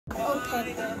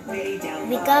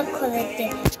we got colored the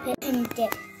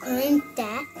coloring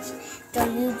that. So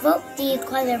you wrote the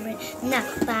coloring now,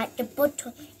 but at the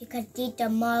bottom you can see the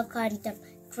mark on the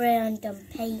crayon the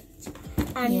paint.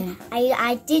 And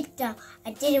I did a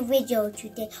video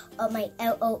today on my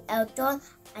LOL doll,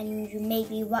 and you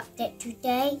maybe watched it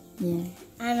today. Yeah.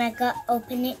 And I got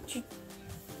open it today.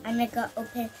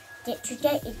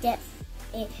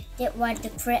 It was the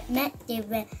Christmas.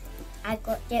 I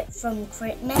got it from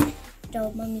Christmas.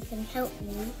 So mommy can help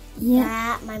me.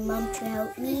 Yeah. My mom to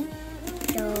help me.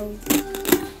 So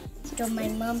my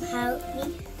mom helped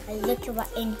me. And look at what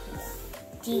in here.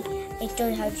 See, it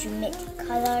shows how to mix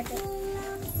colors.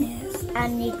 Yes.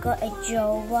 And you got a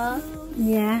drawer.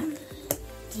 Yeah.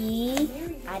 See,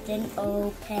 I didn't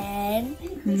open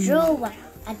drawer.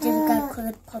 I didn't got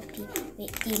colored puppy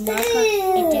with the marker.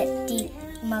 It did the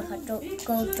marker. Don't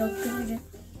go.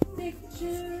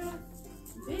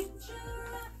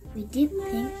 We did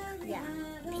pink. Yeah,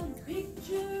 pink.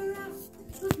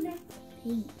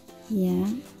 Pink. Yeah.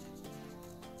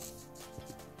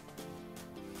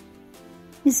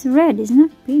 It's red, it's not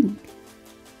pink.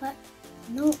 But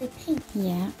no, it's pink.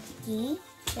 Yeah. See,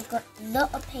 we got a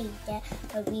lot of paint there,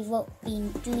 but we won't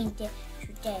be doing it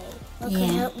today. Mom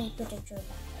can help me put a drawer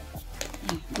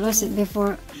back. Close it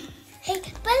before. Hey,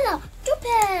 Bella, stop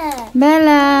it!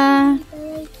 Bella.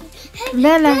 Hey,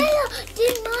 Bella.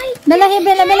 did my Bella here,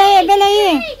 Bella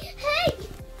here. Hey!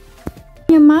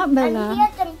 Your mouth, I Bella.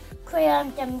 need them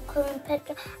crayon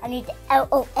pencil. I need the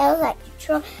LOL like the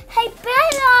troll. Hey,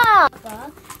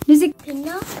 Bella! Is it?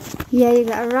 Pinner. Yeah, you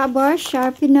got a rubber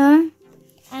sharpener.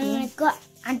 And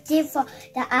I did for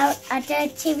the other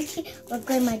activity. We're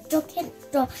going my docket.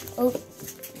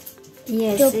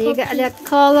 Yes, so you got the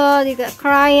color, you got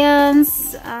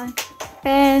crayons,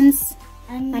 pens,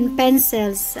 and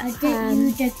pencils. I did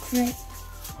use the crayon.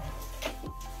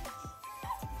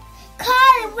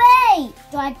 Carl, wait!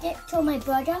 So I did tell my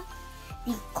brother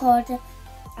because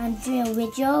I'm doing a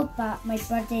video, but my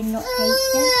brother did not take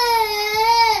it.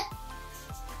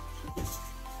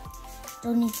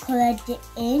 So he colored it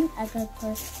in. I got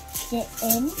colored it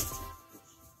in.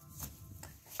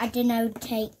 I then I would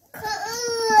take.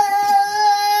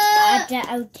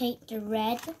 I would take the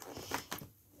red,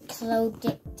 close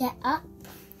it up,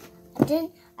 and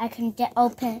then I can get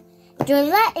open. Do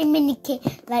that in mini cake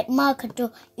like marker.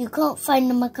 You can't find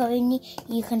the macaroni.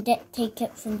 You can take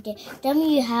it from there. Then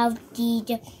you have I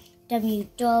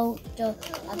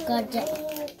got to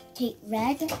take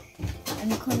red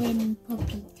and color in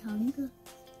puppy tongue.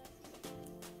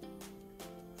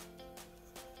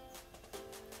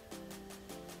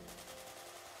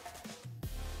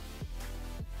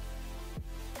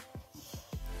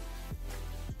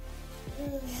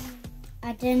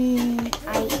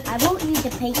 I won't use the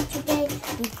paint today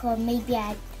because maybe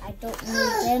I don't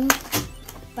need them,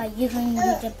 but you can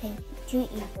use the paint too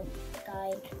even,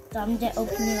 guys. So I'm just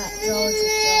opening like drawers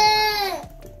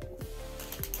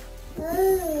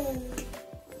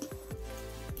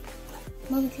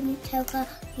Mom, can you tell her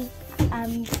we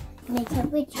make a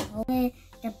video where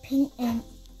the pink ink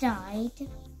died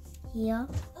here?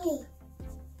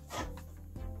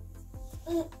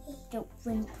 The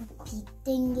puppy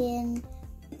thing in.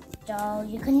 So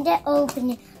you can just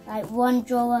open it like one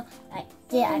drawer like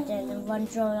that, and then one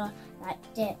drawer like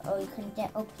that, or you can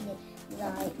just open it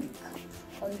like,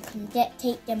 or you can just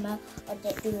take them out, or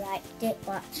just do like that.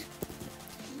 But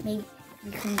maybe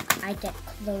I just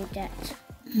close that.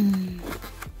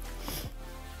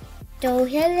 So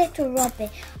here, little Robin,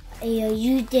 you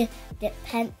use the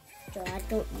pen. So I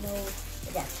don't know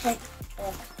the pen,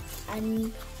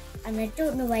 and I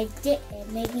don't know why I did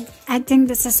it. Maybe I think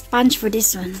that's a sponge for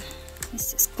this one.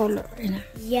 This is color, you know.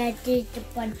 Yeah, this is the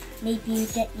one. Maybe you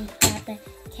just need to have it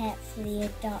carefully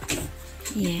adopt.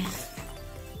 Yeah.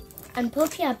 And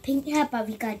Poppy have pink hair, but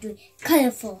we gotta do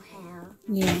colorful hair.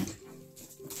 Yeah.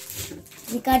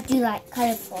 We gotta do like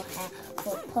colorful hair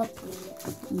for Poppy.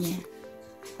 Yeah.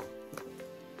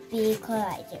 Because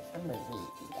I did from the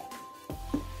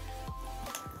video.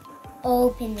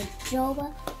 Open the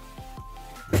drawer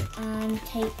and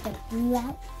take the blue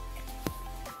out.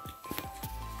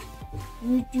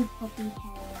 We do Poppy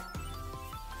hair.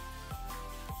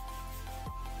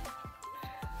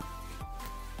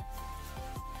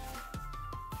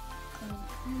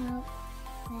 Come out.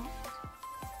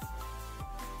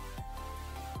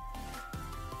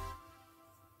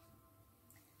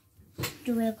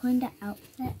 Do we find the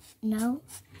outfit? No.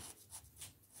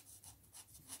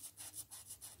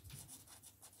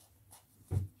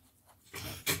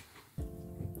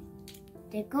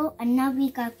 There go, and now we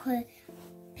got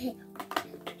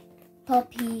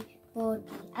Poppy body.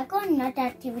 I got another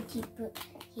activity put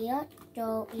here.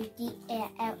 So it's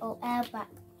DLOL, but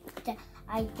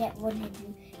I didn't want to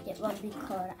do that one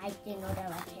because I didn't know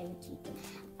that activity.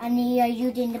 And you're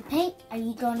using the paint, and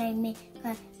you're gonna make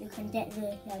you can get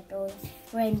the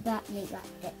rain back make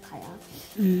like that color.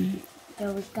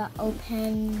 So we got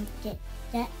open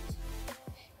that.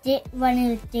 This one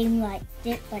is same like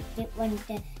this, but this one is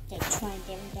the try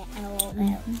them the LOL.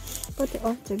 Put it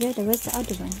all together. Where's the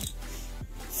other one?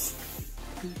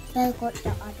 So I got the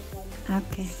other one.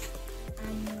 Okay.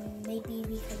 And maybe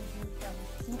we can do some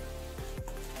pink.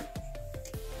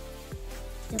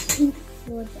 The pink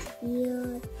for the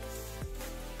ears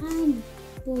and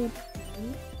body.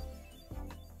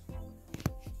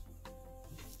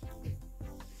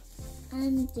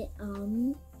 And the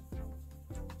arm.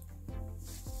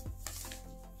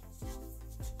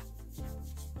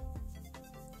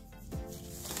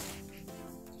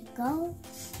 Go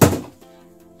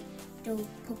to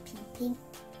puppy pink.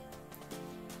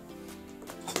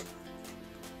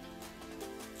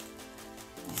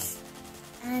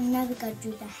 And now we gotta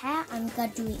do the hair. I'm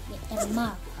gonna do it with the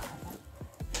marker.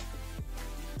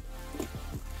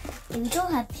 If we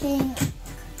don't have pink,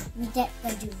 we just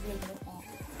gonna do rainbow hair.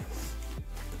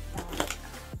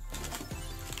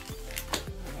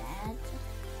 Red.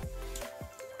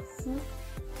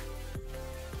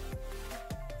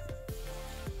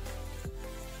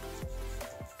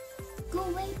 Go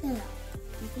away, Bella.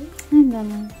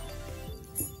 Ganun.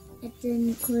 And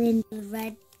then clean the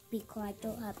red because I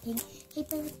don't have pink. Hey,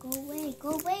 Bella, go away. Go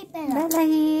away, Bella. Bella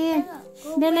here. Bella,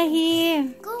 go Bella away.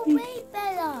 here. Go away,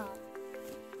 Bella.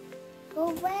 Go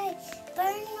away. But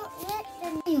I'm not yet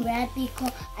the red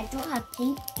because I don't have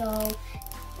pink, so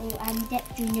I'm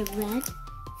just doing the red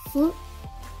foot.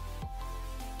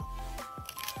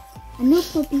 I know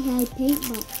Poppy had pink,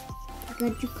 but I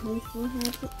got to colorful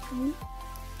hair for pink.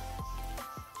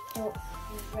 So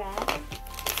red.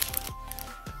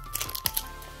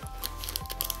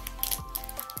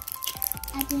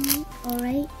 And then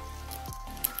orange.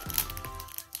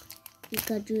 We got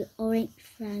to do orange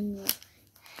triangle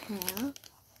hair.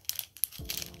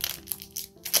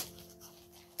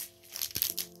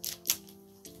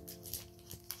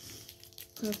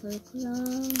 Purple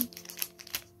color.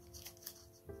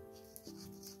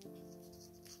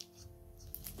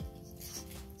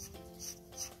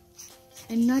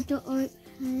 Another orange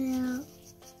hair.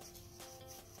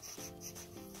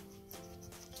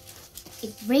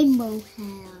 It's rainbow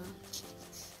hair.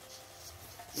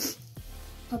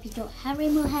 Poppy don't have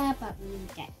rainbow hair, but we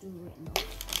get to rainbow.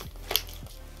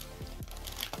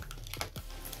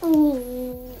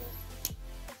 Ooh.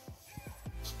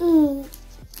 Ooh.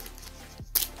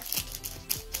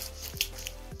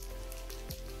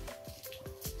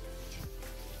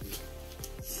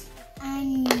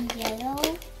 And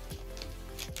yellow.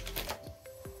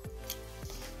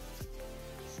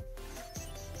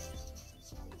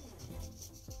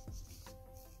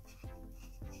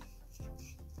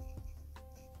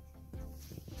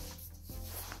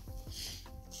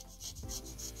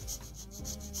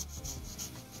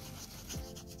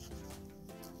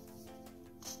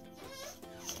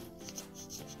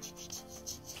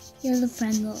 Yellow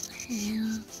triangle hair.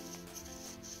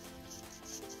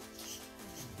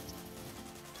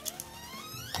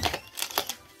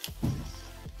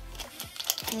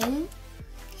 Okay.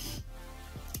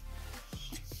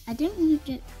 I don't need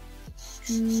it.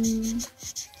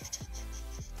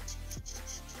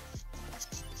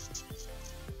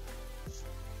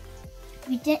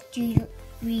 We did do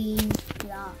green,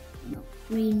 yeah, no,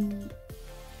 green.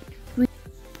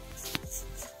 Let's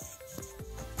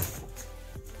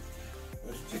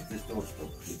check this door stop.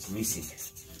 It's missing.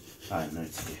 Ah, no,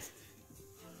 it's here.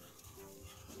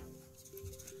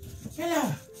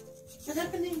 Bella, what's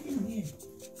happening in here?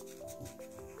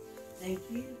 Thank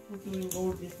you for doing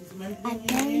all this dismantling in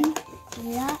here.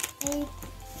 Yeah, green.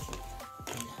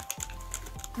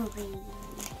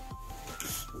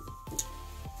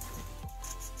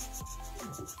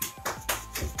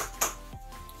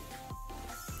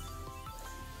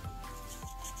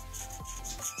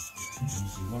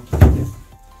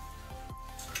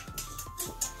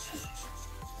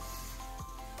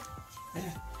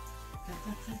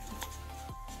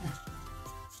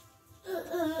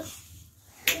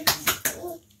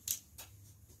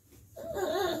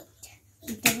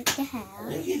 We did the hair,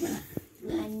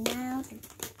 and now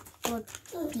the body.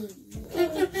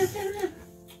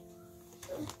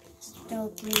 Still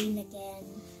green again.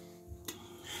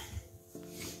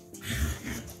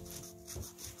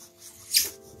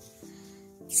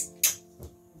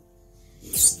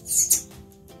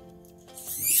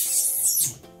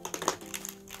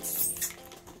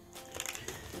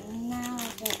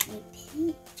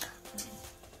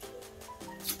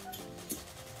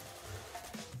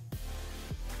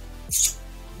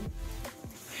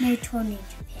 No tornado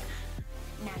pin.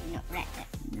 No, not red.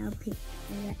 No pink.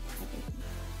 Red.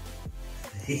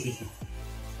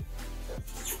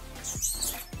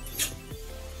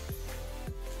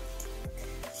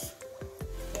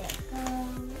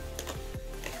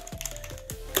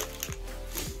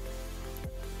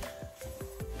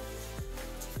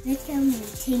 Look how many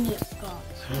things it's got.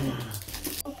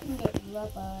 Open the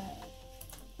rubber.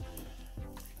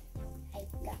 I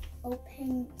got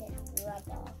open the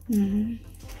rubber.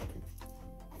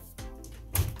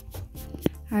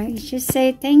 Alright, just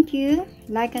say thank you,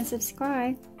 like and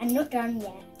subscribe. I'm not done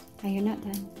yet. Oh, you're not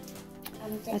done.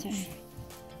 I'm just Okay.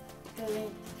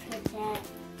 going to that.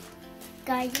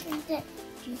 Guys, you can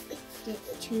use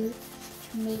it to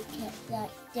make it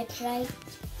like decorate.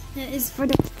 That is for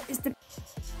the. Is the.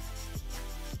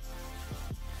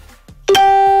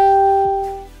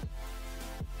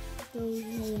 Go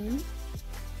in.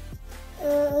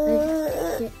 Put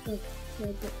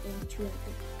it into it.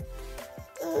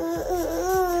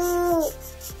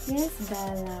 Yes,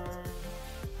 Bella.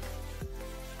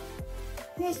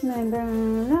 Yes, my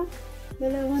Bella.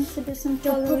 Bella wants to do some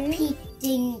coloring. Put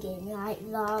dinging like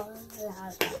lava.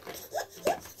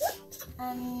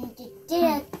 And it did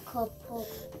a couple,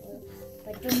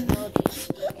 but don't know this.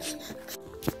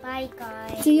 Bye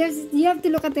guys. So you have to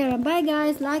look at there. Bye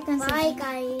guys. Like and Bye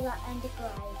guys and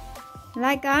subscribe.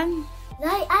 Like and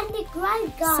Like and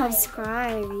subscribe guys.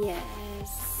 subscribe. Yes.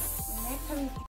 Next time